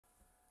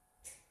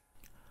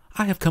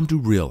I have come to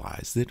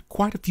realize that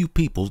quite a few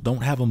people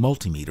don't have a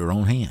multimeter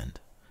on hand.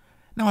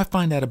 Now I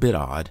find that a bit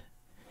odd,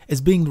 as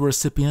being the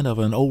recipient of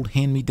an old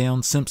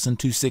hand-me-down Simpson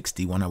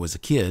 260 when I was a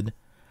kid,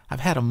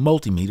 I've had a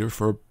multimeter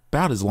for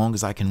about as long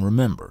as I can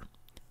remember.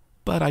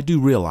 But I do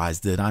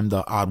realize that I'm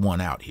the odd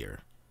one out here.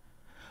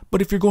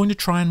 But if you're going to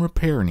try and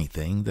repair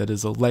anything that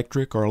is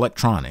electric or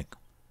electronic,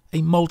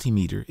 a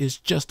multimeter is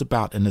just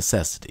about a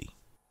necessity.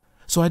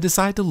 So I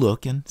decided to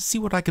look and see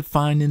what I could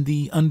find in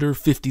the under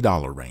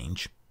 $50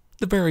 range,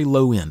 the very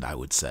low end I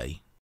would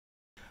say.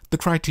 The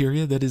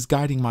criteria that is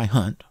guiding my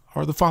hunt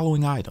are the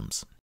following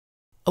items.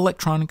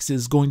 Electronics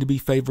is going to be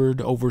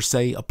favored over,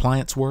 say,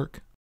 appliance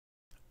work,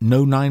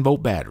 no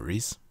 9-volt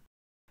batteries,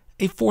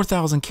 a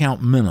 4,000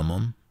 count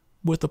minimum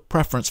with a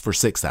preference for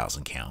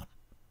 6,000 count,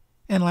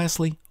 and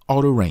lastly,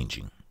 auto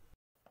ranging.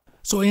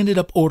 So I ended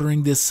up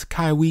ordering this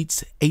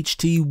Kaiweets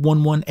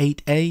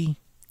HT118A.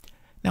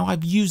 Now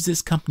I've used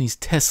this company's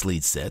test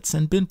lead sets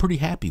and been pretty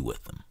happy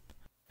with them.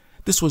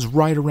 This was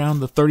right around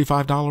the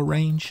 $35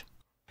 range.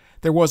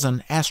 There was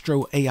an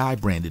Astro AI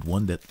branded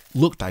one that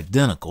looked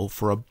identical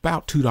for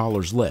about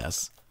 $2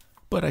 less,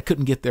 but I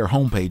couldn't get their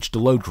homepage to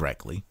load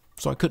correctly,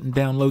 so I couldn't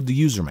download the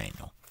user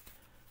manual.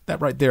 That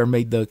right there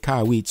made the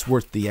Kaiweets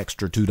worth the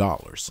extra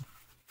 $2.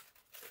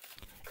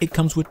 It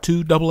comes with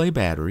 2 AA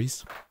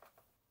batteries,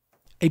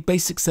 a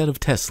basic set of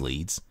test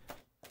leads.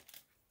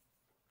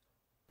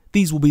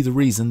 These will be the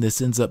reason this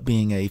ends up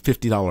being a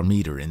 $50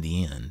 meter in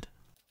the end.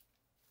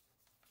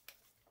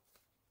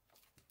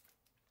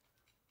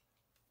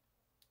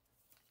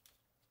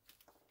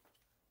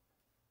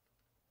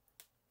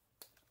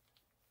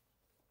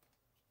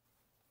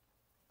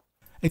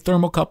 A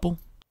thermocouple,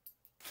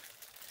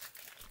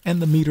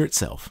 and the meter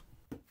itself.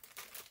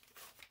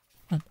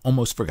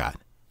 Almost forgot.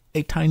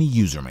 A tiny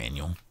user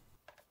manual.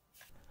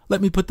 Let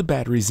me put the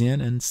batteries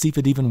in and see if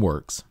it even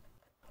works.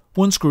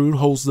 One screw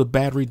holds the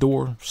battery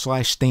door /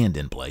 stand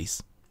in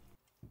place.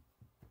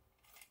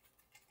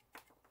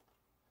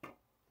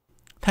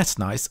 That's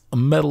nice, a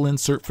metal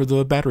insert for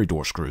the battery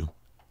door screw.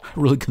 I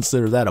really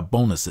consider that a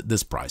bonus at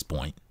this price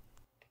point.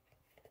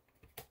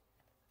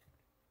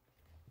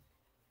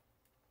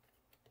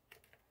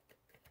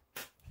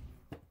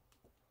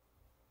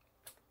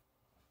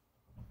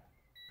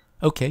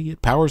 Okay,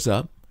 it powers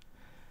up.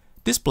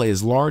 Display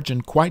is large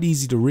and quite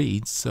easy to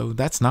read, so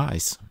that's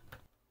nice.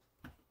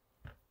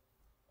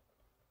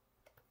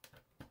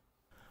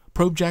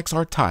 Probe jacks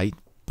are tight,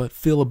 but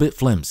feel a bit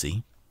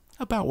flimsy,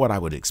 about what I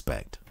would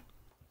expect.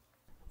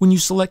 When you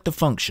select a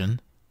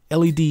function,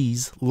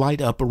 LEDs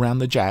light up around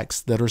the jacks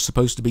that are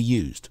supposed to be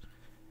used.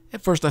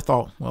 At first I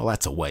thought, well,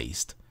 that's a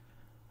waste.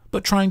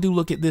 But trying to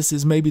look at this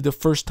as maybe the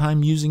first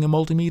time using a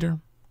multimeter,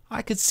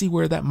 I could see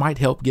where that might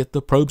help get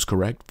the probes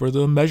correct for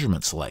the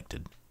measurement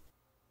selected.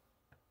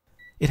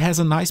 It has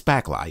a nice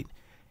backlight.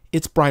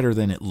 It's brighter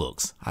than it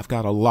looks. I've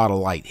got a lot of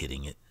light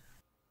hitting it.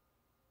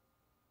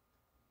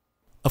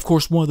 Of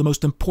course, one of the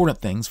most important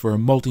things for a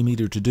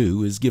multimeter to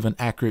do is give an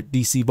accurate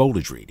DC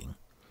voltage reading.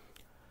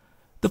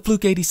 The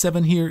Fluke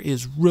 87 here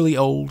is really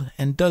old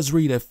and does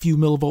read a few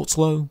millivolts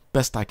low,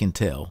 best I can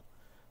tell.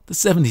 The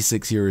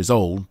 76 here is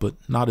old, but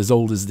not as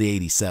old as the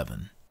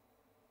 87.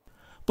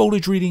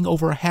 Voltage reading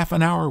over a half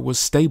an hour was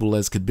stable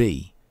as could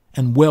be,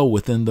 and well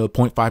within the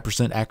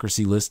 0.5%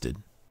 accuracy listed.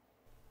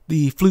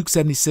 The Fluke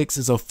 76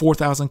 is a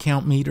 4,000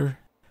 count meter.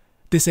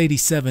 This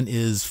 87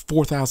 is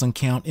 4,000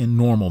 count in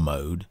normal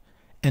mode,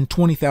 and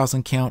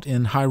 20,000 count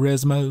in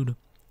high-res mode.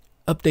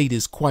 Update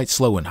is quite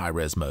slow in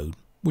high-res mode,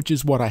 which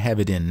is what I have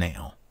it in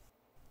now.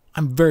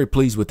 I'm very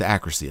pleased with the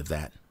accuracy of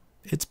that.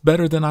 It's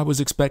better than I was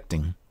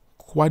expecting,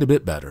 quite a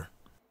bit better.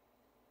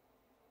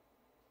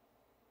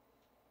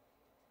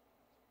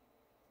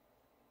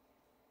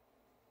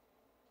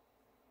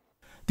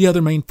 The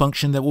other main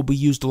function that will be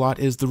used a lot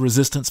is the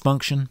resistance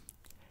function.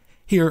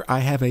 Here I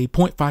have a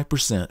 0.5%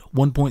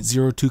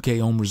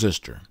 1.02k ohm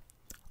resistor.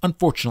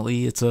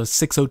 Unfortunately, it's a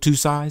 602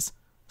 size,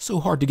 so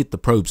hard to get the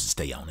probes to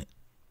stay on it.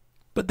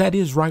 But that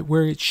is right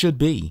where it should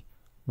be,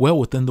 well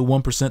within the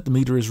 1% the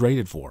meter is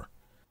rated for.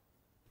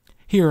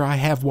 Here I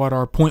have what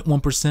are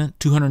 0.1%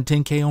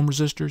 210k ohm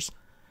resistors.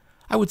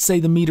 I would say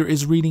the meter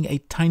is reading a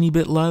tiny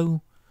bit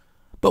low,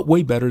 but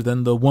way better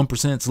than the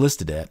 1% it's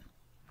listed at.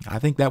 I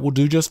think that will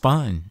do just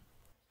fine.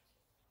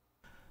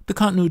 The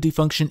continuity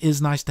function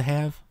is nice to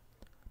have.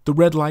 The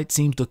red light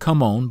seems to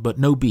come on but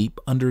no beep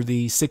under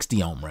the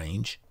 60 ohm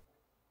range.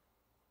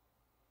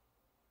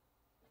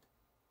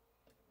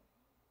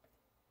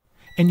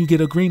 And you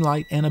get a green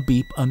light and a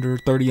beep under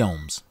 30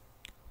 ohms.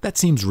 That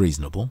seems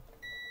reasonable.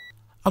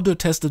 I'll do a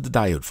test of the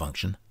diode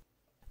function.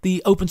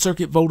 The open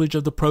circuit voltage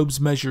of the probes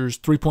measures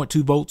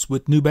 3.2 volts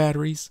with new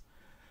batteries,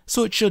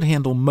 so it should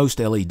handle most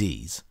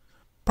LEDs.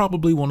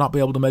 Probably will not be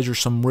able to measure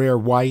some rare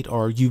white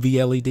or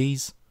UV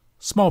LEDs.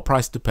 Small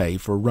price to pay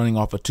for running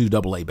off of 2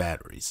 AA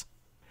batteries.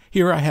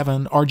 Here I have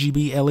an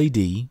RGB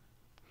LED,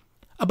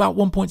 about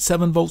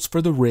 1.7 volts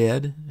for the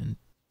red, and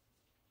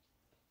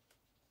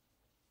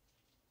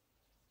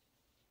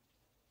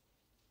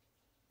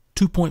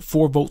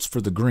 2.4 volts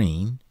for the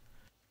green,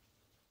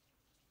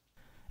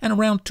 and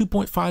around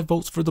 2.5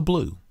 volts for the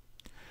blue.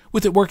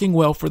 With it working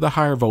well for the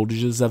higher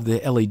voltages of the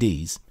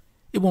LEDs,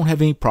 it won't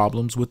have any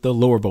problems with the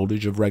lower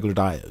voltage of regular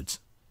diodes.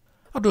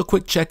 I'll do a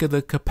quick check of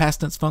the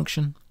capacitance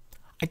function.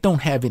 I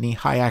don't have any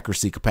high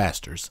accuracy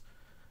capacitors,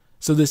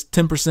 so this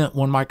 10%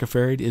 1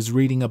 microfarad is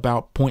reading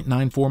about 0.94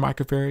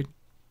 microfarad.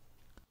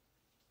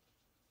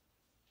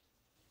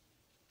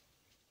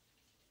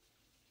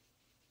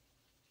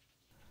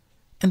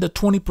 And the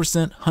 20%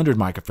 100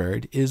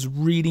 microfarad is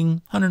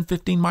reading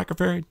 115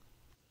 microfarad.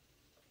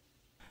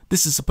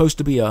 This is supposed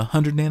to be a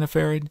 100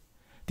 nanofarad.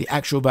 The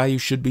actual value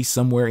should be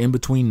somewhere in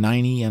between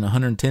 90 and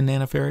 110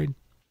 nanofarad.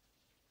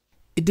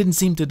 It didn't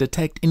seem to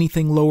detect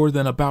anything lower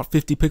than about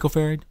 50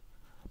 picofarad,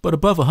 but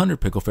above 100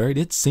 picofarad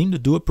it seemed to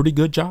do a pretty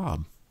good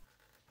job.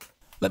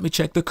 Let me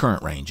check the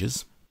current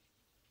ranges.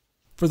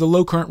 For the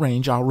low current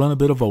range, I'll run a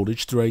bit of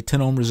voltage through a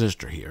 10 ohm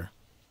resistor here.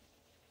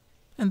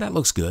 And that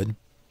looks good.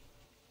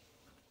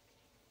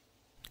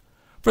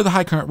 For the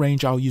high current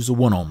range, I'll use a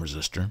 1 ohm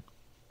resistor.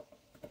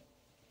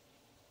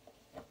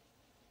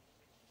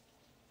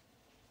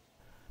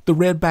 The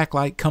red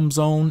backlight comes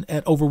on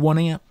at over 1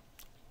 amp.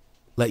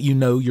 Let you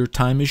know your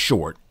time is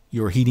short.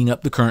 You're heating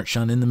up the current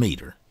shunt in the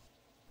meter.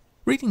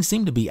 Readings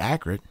seem to be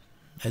accurate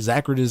as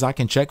I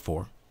can check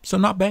for, so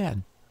not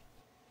bad.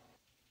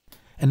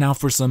 And now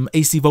for some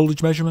AC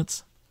voltage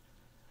measurements.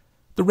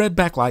 The red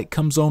backlight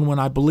comes on when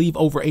I believe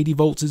over 80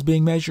 volts is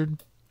being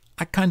measured.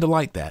 I kinda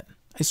like that,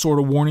 a sort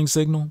of warning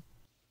signal.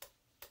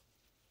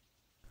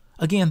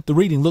 Again, the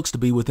reading looks to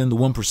be within the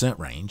 1%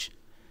 range.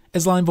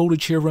 As line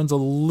voltage here runs a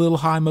little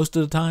high most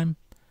of the time,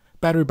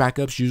 battery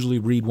backups usually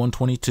read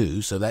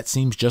 122, so that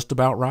seems just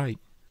about right.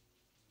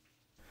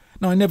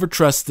 Now, I never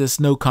trust this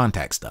no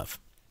contact stuff.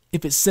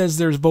 If it says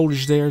there's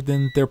voltage there,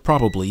 then there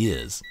probably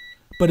is.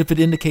 But if it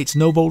indicates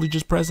no voltage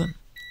is present,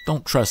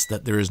 don't trust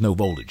that there is no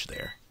voltage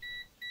there.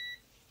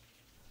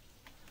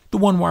 The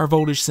one-wire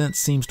voltage sense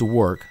seems to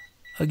work.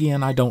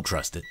 Again, I don't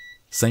trust it.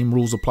 Same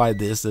rules apply to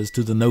this as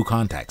to the no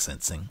contact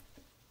sensing.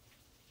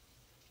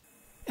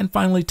 And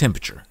finally,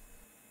 temperature.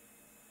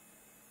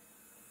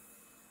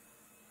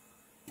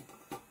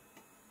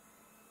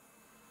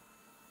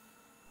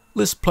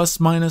 Lists plus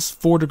minus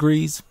 4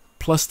 degrees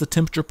plus the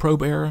temperature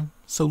probe error,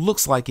 so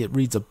looks like it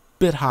reads a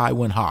bit high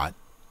when hot,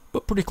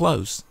 but pretty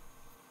close.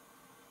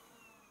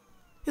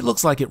 It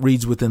looks like it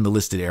reads within the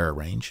listed error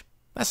range.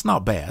 That's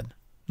not bad.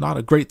 Not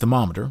a great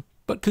thermometer,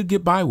 but could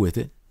get by with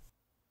it.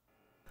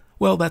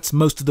 Well, that's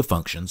most of the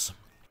functions.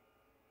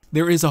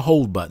 There is a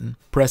hold button.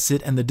 Press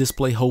it and the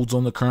display holds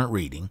on the current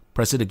reading.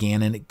 Press it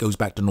again and it goes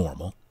back to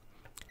normal.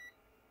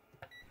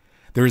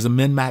 There is a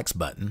min-max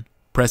button.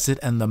 Press it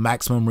and the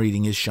maximum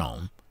reading is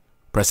shown.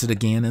 Press it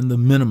again and the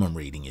minimum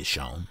reading is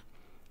shown.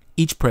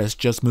 Each press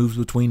just moves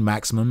between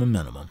maximum and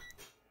minimum.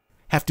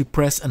 Have to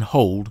press and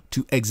hold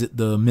to exit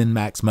the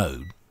min-max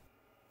mode.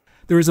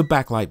 There is a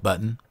backlight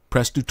button.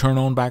 Press to turn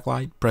on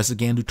backlight. Press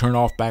again to turn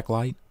off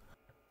backlight.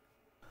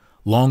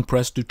 Long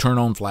press to turn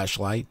on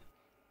flashlight.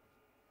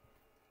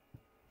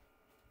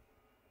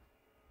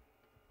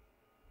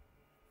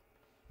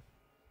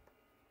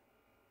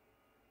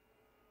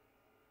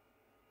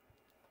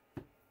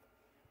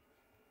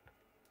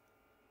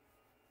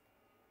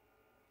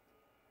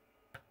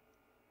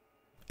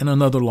 And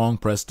another long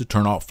press to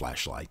turn off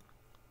flashlight.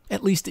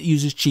 At least it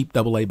uses cheap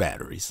AA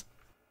batteries.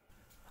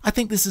 I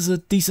think this is a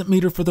decent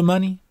meter for the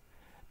money.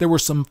 There were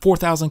some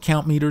 4,000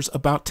 count meters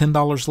about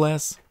 $10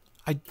 less.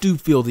 I do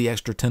feel the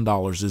extra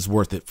 $10 is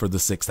worth it for the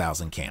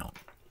 6,000 count.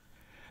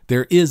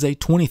 There is a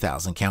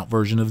 20,000 count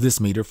version of this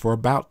meter for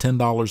about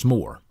 $10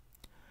 more.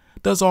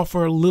 Does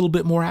offer a little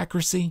bit more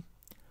accuracy,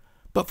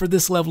 but for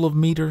this level of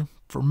meter,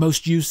 for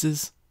most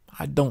uses,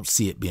 I don't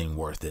see it being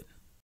worth it.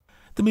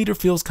 The meter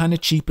feels kind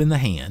of cheap in the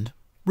hand.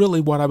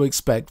 Really what I would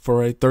expect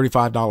for a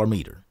 $35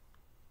 meter.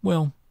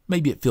 Well,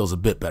 maybe it feels a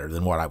bit better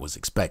than what I was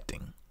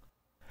expecting.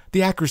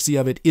 The accuracy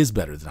of it is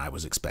better than I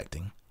was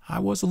expecting. I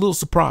was a little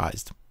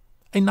surprised.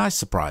 A nice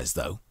surprise,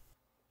 though.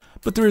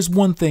 But there is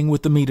one thing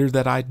with the meter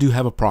that I do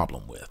have a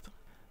problem with.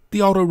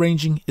 The auto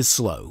ranging is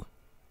slow.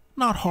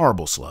 Not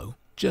horrible slow,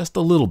 just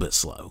a little bit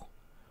slow.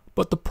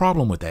 But the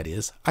problem with that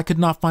is I could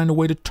not find a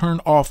way to turn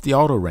off the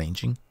auto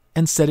ranging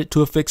and set it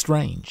to a fixed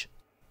range.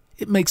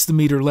 It makes the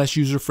meter less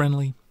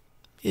user-friendly.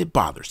 It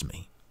bothers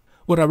me.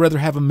 Would I rather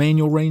have a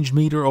manual range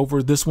meter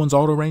over this one's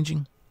auto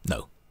ranging?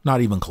 No, not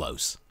even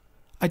close.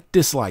 I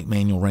dislike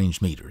manual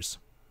range meters.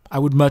 I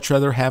would much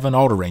rather have an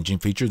auto ranging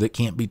feature that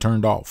can't be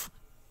turned off.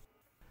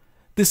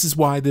 This is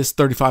why this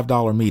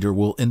 $35 meter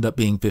will end up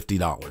being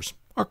 $50,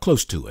 or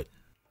close to it.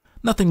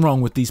 Nothing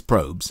wrong with these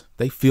probes.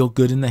 They feel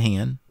good in the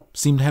hand,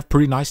 seem to have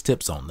pretty nice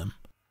tips on them.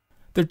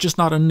 They're just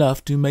not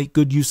enough to make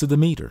good use of the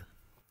meter.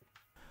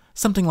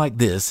 Something like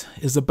this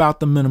is about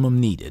the minimum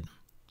needed.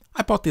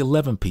 I bought the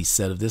 11-piece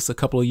set of this a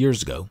couple of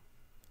years ago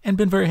and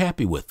been very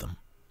happy with them.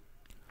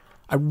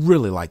 I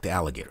really like the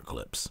alligator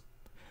clips.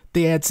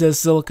 The ad says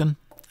silicon.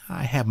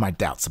 I have my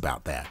doubts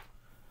about that.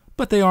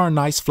 But they are a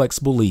nice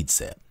flexible lead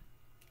set.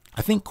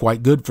 I think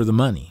quite good for the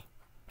money.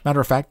 Matter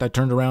of fact, I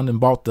turned around and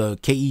bought the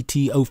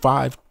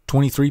KET-05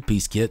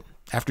 23-piece kit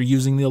after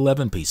using the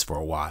 11-piece for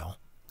a while.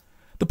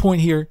 The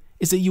point here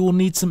is that you will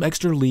need some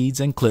extra leads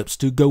and clips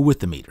to go with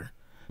the meter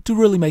to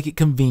really make it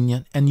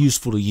convenient and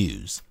useful to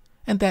use,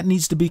 and that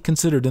needs to be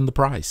considered in the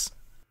price.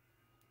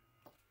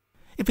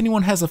 If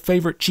anyone has a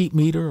favorite cheap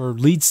meter or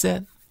lead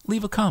set,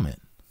 leave a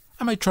comment.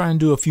 I may try and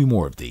do a few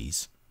more of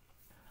these.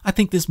 I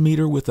think this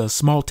meter with a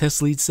small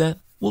test lead set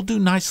will do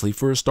nicely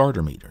for a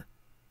starter meter.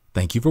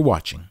 Thank you for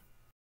watching.